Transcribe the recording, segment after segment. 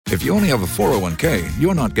If you only have a 401k,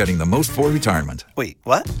 you're not getting the most for retirement. Wait,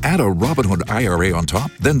 what? Add a Robinhood IRA on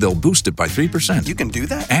top, then they'll boost it by 3%. You can do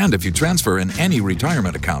that? And if you transfer in any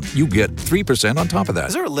retirement account, you get 3% on top of that.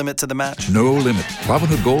 Is there a limit to the match? No limit.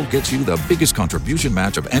 Robinhood Gold gets you the biggest contribution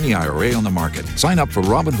match of any IRA on the market. Sign up for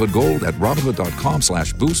Robinhood Gold at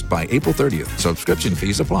Robinhood.com/boost by April 30th. Subscription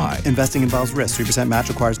fees apply. Investing involves risk. 3% match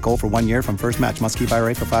requires gold for 1 year from first match. Must keep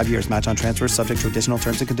IRA for 5 years. Match on transfers subject to additional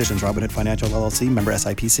terms and conditions. Robinhood Financial LLC, member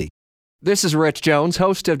SIPC. This is Rich Jones,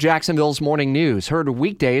 host of Jacksonville's Morning News, heard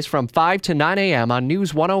weekdays from 5 to 9 a.m. on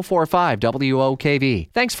News 104.5 WOKV.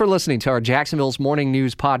 Thanks for listening to our Jacksonville's Morning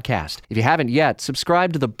News podcast. If you haven't yet,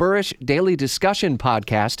 subscribe to the Burrish Daily Discussion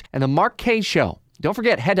podcast and the Mark Kaye Show. Don't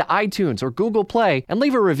forget, head to iTunes or Google Play and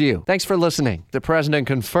leave a review. Thanks for listening. The president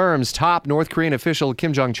confirms top North Korean official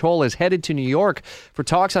Kim Jong-chol is headed to New York for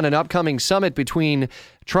talks on an upcoming summit between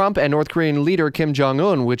Trump and North Korean leader Kim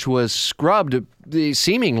Jong-un, which was scrubbed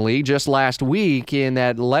seemingly just last week in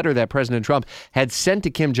that letter that President Trump had sent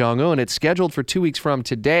to Kim Jong-un. It's scheduled for 2 weeks from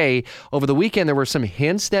today. Over the weekend, there were some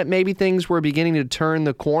hints that maybe things were beginning to turn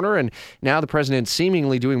the corner, and now the president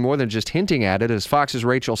seemingly doing more than just hinting at it. As Fox's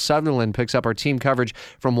Rachel Sutherland picks up our team coverage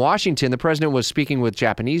from Washington, the president was speaking with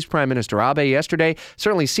Japanese Prime Minister Abe yesterday.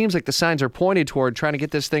 Certainly seems like the signs are pointed toward trying to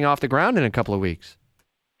get this thing off the ground in a couple of weeks.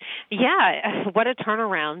 Yeah, what a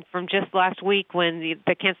turnaround from just last week when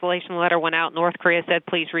the cancellation letter went out. North Korea said,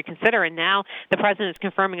 please reconsider. And now the president is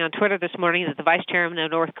confirming on Twitter this morning that the vice chairman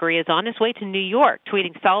of North Korea is on his way to New York,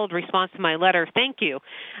 tweeting, solid response to my letter. Thank you.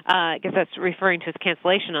 I guess that's referring to his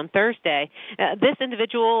cancellation on Thursday. This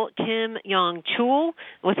individual, Kim Yong-chul,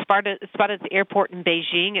 was spotted at the airport in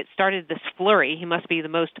Beijing. It started this flurry. He must be the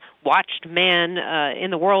most watched man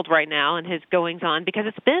in the world right now and his goings-on, because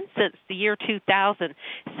it's been since the year 2000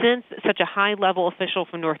 since such a high-level official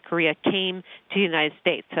from North Korea came to the United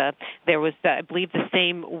States. There was, I believe, the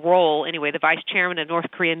same role, anyway, the vice chairman of North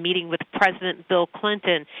Korea meeting with President Bill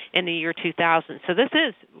Clinton in the year 2000. So this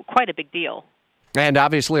is quite a big deal. And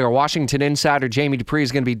obviously, our Washington insider, Jamie Dupree,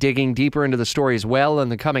 is going to be digging deeper into the story as well in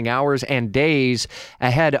the coming hours and days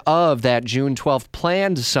ahead of that June 12th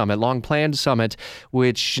long-planned summit,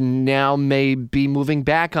 which now may be moving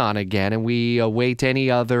back on again. And we await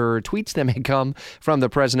any other tweets that may come from the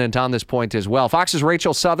president on this point as well. Fox's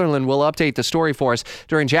Rachel Sutherland will update the story for us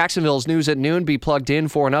during Jacksonville's News at Noon. Be plugged in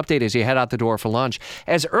for an update as you head out the door for lunch.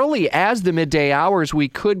 As early as the midday hours, we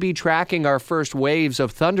could be tracking our first waves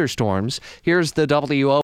of thunderstorms. Here's the WO